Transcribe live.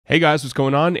Hey guys, what's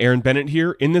going on? Bennett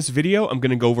here. In this video, I'm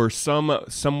going to go over some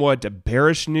somewhat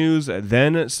bearish news,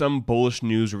 then some bullish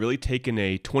news, really taking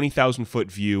a 20,000 foot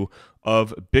view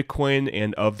of Bitcoin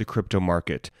and of the crypto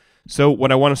market. So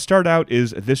what I want to start out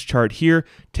is this chart here,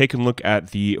 taking a look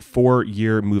at the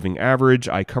 4-year moving average.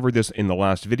 I covered this in the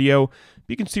last video.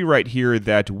 You can see right here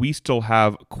that we still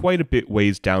have quite a bit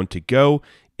ways down to go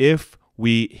if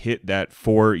we hit that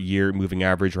 4-year moving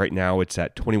average. Right now it's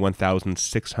at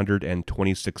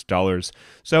 $21,626.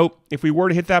 So if we were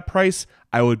to hit that price,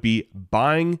 I would be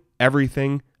buying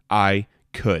everything I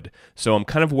could. So I'm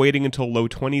kind of waiting until low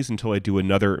 20s until I do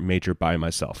another major buy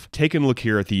myself. Taking a look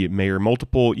here at the Mayer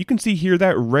multiple, you can see here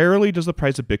that rarely does the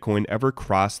price of Bitcoin ever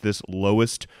cross this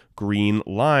lowest green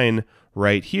line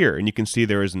right here. And you can see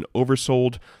there is an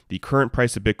oversold, the current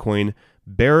price of Bitcoin,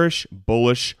 bearish,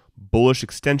 bullish, bullish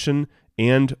extension,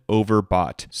 and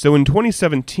overbought. So in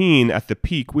 2017, at the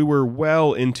peak, we were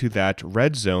well into that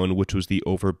red zone, which was the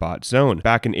overbought zone.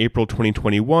 Back in April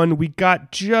 2021, we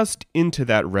got just into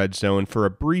that red zone for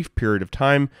a brief period of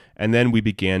time, and then we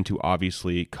began to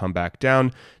obviously come back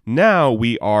down. Now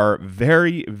we are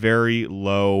very, very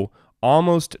low,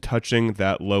 almost touching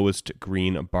that lowest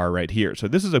green bar right here. So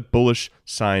this is a bullish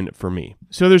sign for me.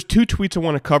 So there's two tweets I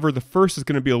want to cover. The first is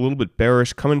going to be a little bit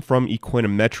bearish, coming from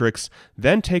Econometrics,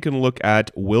 then taking a look at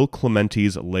Will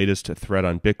Clementi's latest thread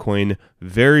on Bitcoin.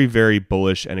 Very, very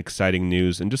bullish and exciting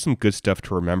news, and just some good stuff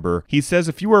to remember. He says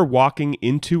if you are walking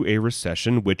into a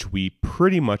recession, which we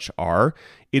pretty much are,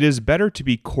 it is better to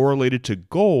be correlated to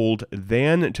gold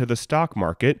than to the stock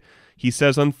market. He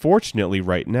says, unfortunately,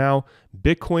 right now,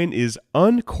 Bitcoin is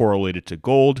uncorrelated to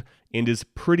gold and is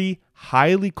pretty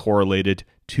highly correlated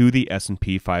to the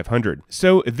S&P 500.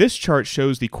 So this chart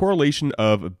shows the correlation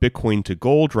of Bitcoin to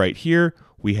gold right here.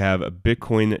 We have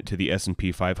Bitcoin to the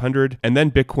S&P 500, and then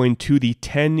Bitcoin to the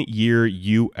 10-year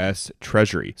U.S.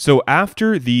 Treasury. So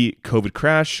after the COVID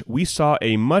crash, we saw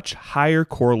a much higher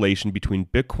correlation between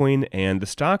Bitcoin and the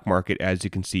stock market, as you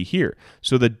can see here.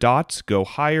 So the dots go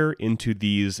higher into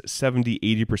these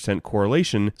 70-80%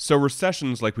 correlation. So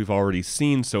recessions, like we've already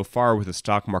seen so far with the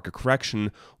stock market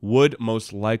correction, would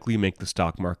most likely make the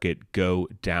stock market go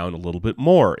down a little bit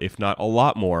more, if not a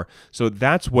lot more. So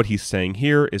that's what he's saying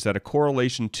here, is that a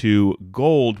correlation to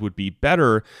gold would be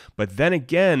better. But then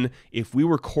again, if we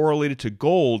were correlated to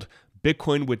gold,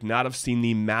 Bitcoin would not have seen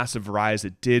the massive rise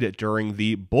it did during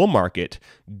the bull market.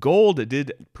 Gold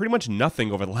did pretty much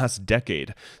nothing over the last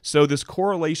decade. So this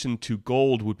correlation to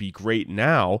gold would be great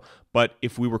now, but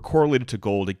if we were correlated to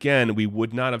gold again, we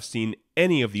would not have seen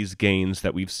any of these gains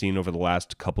that we've seen over the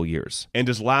last couple years. And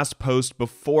his last post,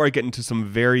 before I get into some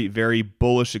very, very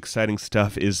bullish, exciting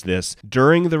stuff, is this.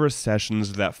 During the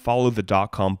recessions that followed the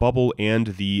dot-com bubble and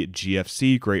the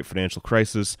GFC, Great Financial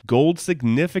Crisis, gold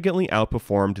significantly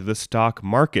outperformed the stock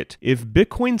market. If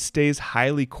Bitcoin stays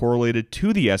highly correlated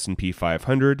to the S&P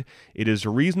 500, it is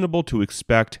reasonable to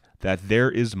expect that there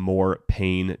is more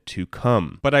pain to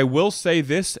come. But I will say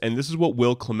this, and this is what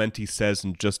Will Clementi says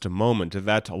in just a moment,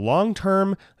 that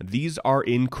long-term, these are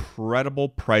incredible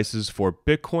prices for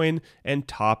Bitcoin and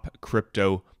top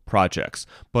crypto projects.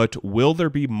 But will there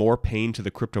be more pain to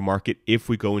the crypto market if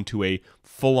we go into a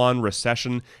full-on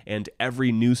recession and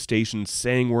every news station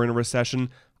saying we're in a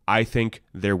recession? I think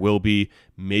there will be.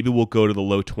 Maybe we'll go to the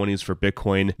low 20s for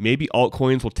Bitcoin. Maybe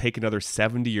altcoins will take another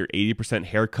 70 or 80%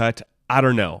 haircut. I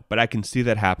don't know, but I can see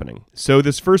that happening. So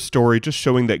this first story just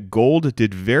showing that gold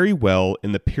did very well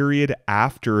in the period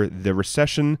after the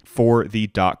recession for the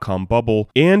dot-com bubble,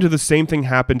 and the same thing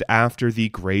happened after the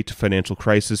Great Financial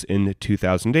Crisis in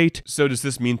 2008. So does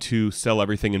this mean to sell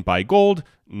everything and buy gold?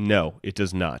 No, it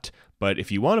does not. But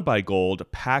if you want to buy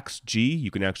gold, PAX-G,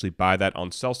 you can actually buy that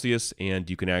on Celsius, and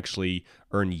you can actually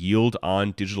earn yield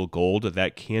on digital gold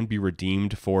that can be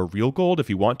redeemed for real gold if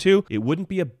you want to. It wouldn't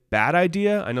be a bad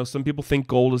idea. I know some people think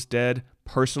gold is dead.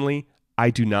 Personally, I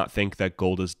do not think that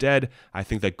gold is dead. I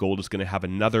think that gold is going to have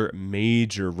another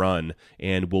major run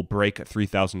and will break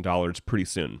 $3,000 pretty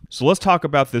soon. So let's talk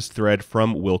about this thread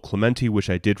from Will Clementi, which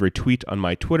I did retweet on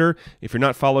my Twitter. If you're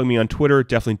not following me on Twitter,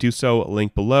 definitely do so,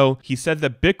 link below. He said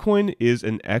that Bitcoin is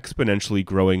an exponentially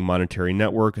growing monetary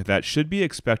network that should be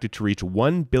expected to reach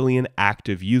 1 billion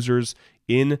active users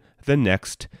in the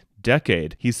next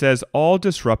decade. He says all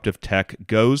disruptive tech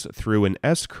goes through an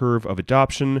S-curve of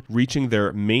adoption, reaching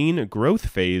their main growth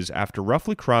phase after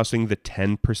roughly crossing the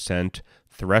 10%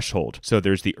 threshold. So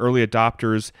there's the early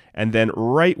adopters, and then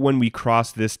right when we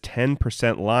cross this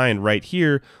 10% line right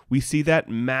here, we see that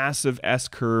massive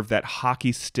S-curve, that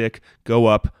hockey stick, go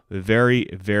up very,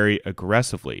 very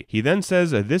aggressively. He then says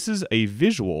this is a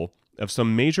visual of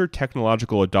some major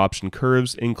technological adoption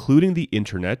curves, including the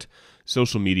internet.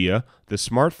 social media, the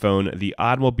smartphone, the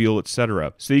automobile,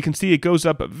 etc. So you can see it goes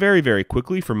up very, very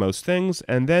quickly for most things,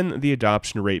 and then the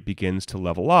adoption rate begins to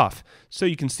level off. So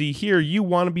you can see here, you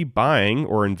want to be buying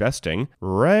or investing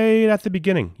right at the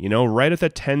beginning, right at the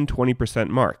 10-20%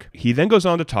 mark. He then goes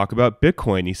on to talk about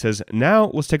Bitcoin. He says, now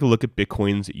let's take a look at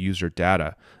Bitcoin's user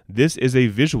data. This is a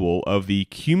visual of the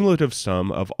cumulative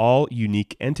sum of all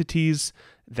unique entities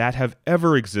that have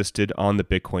ever existed on the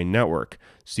Bitcoin network.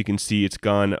 So you can see it's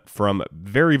gone from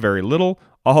very, very little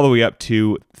all the way up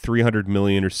to 300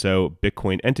 million or so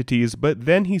Bitcoin entities. But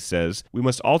then he says we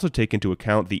must also take into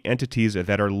account the entities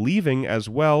that are leaving as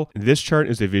well. This chart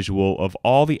is a visual of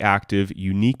all the active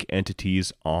unique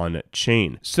entities on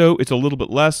chain. So it's a little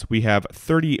bit less. We have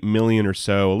 30 million or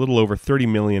so, a little over 30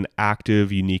 million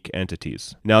active unique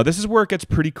entities. Now, this is where it gets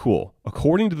pretty cool.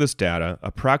 According to this data,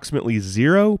 approximately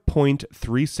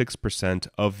 0.36%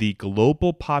 of the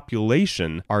global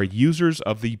population are users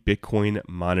of the Bitcoin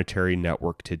monetary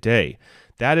network today.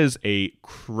 That is a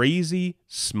crazy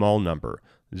small number.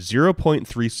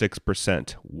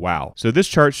 0.36%. Wow. So this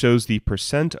chart shows the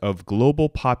percent of global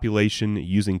population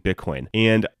using Bitcoin,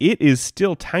 and it is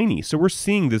still tiny. So we're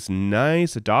seeing this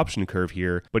nice adoption curve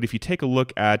here, but if you take a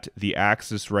look at the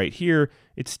axis right here,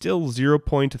 it's still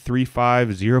 0.35,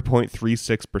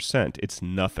 0.36%. It's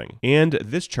nothing. And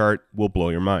this chart will blow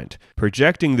your mind.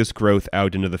 Projecting this growth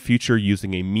out into the future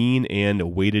using a mean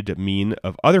and weighted mean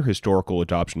of other historical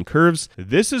adoption curves,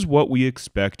 this is what we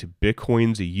expect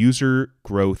Bitcoin's user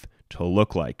growth to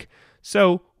look like.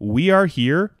 So we are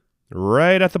here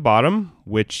right at the bottom,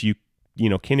 which you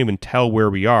can't even tell where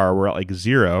we are. We're at like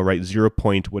 0, right?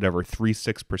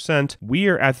 0.36%. We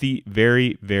are at the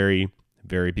very, very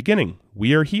beginning.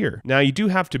 We are here. Now, you do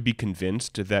have to be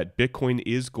convinced that Bitcoin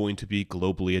is going to be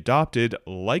globally adopted,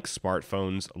 like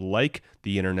smartphones, like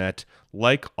the internet,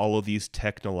 like all of these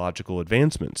technological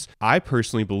advancements. I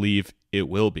personally believe it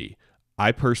will be.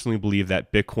 I personally believe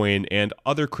that Bitcoin and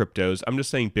other cryptos, I'm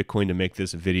just saying Bitcoin to make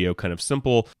this video kind of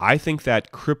simple. I think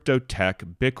that crypto tech,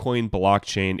 Bitcoin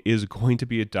blockchain is going to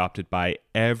be adopted by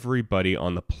everybody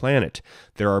on the planet.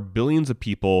 There are billions of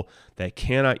people that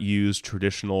cannot use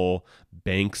traditional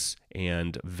banks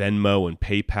and Venmo and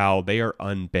PayPal. They are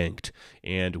unbanked.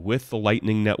 And with the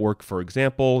Lightning Network, for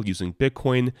example, using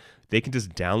Bitcoin, they can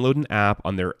just download an app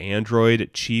on their Android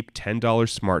cheap $10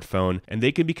 smartphone, and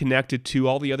they can be connected to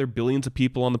all the other billions of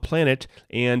people on the planet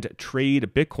and trade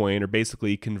Bitcoin, or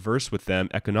basically converse with them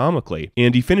economically.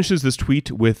 And he finishes this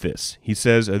tweet with this. He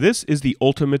says, "This is the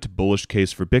ultimate bullish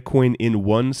case for Bitcoin in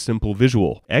one simple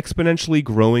visual. Exponentially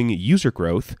growing user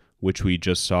growth," which we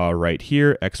just saw right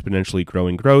here, exponentially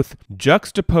growing growth,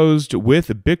 juxtaposed with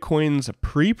Bitcoin's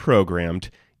pre-programmed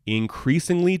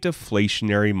increasingly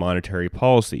deflationary monetary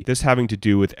policy. This having to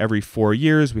do with every 4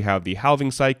 years, we have the halving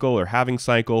cycle or halving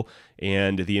cycle,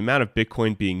 and the amount of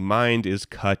Bitcoin being mined is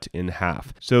cut in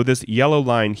half. So this yellow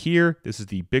line here, this is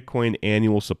the Bitcoin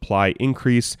annual supply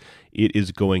increase. It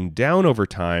is going down over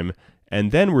time,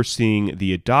 and then we're seeing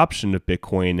the adoption of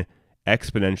Bitcoin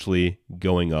exponentially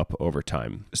going up over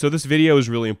time. So this video is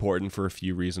really important for a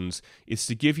few reasons. It's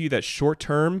to give you that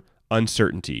short-term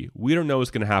uncertainty. We don't know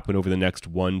what's going to happen over the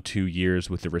next 1-2 years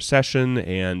with the recession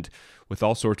and with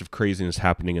all sorts of craziness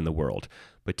happening in the world.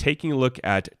 But taking a look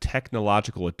at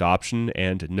technological adoption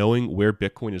and knowing where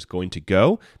Bitcoin is going to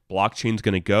go, blockchain's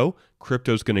going to go,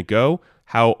 crypto's going to go,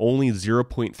 how only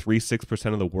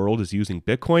 0.36% of the world is using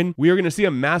Bitcoin, we are going to see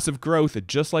a massive growth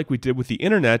just like we did with the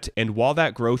internet. And while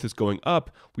that growth is going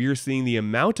up, we are seeing the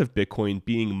amount of Bitcoin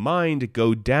being mined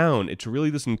go down. It's really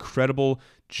this incredible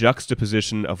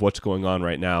juxtaposition of what's going on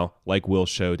right now, like Will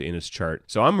showed in his chart.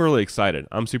 So I'm really excited.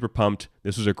 I'm super pumped.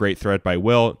 This was a great thread by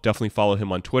Will. Definitely follow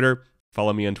him on Twitter.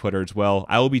 Follow me on Twitter as well.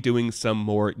 I will be doing some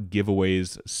more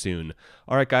giveaways soon.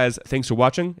 All right, guys, thanks for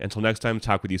watching. Until next time,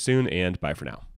 talk with you soon, and bye for now.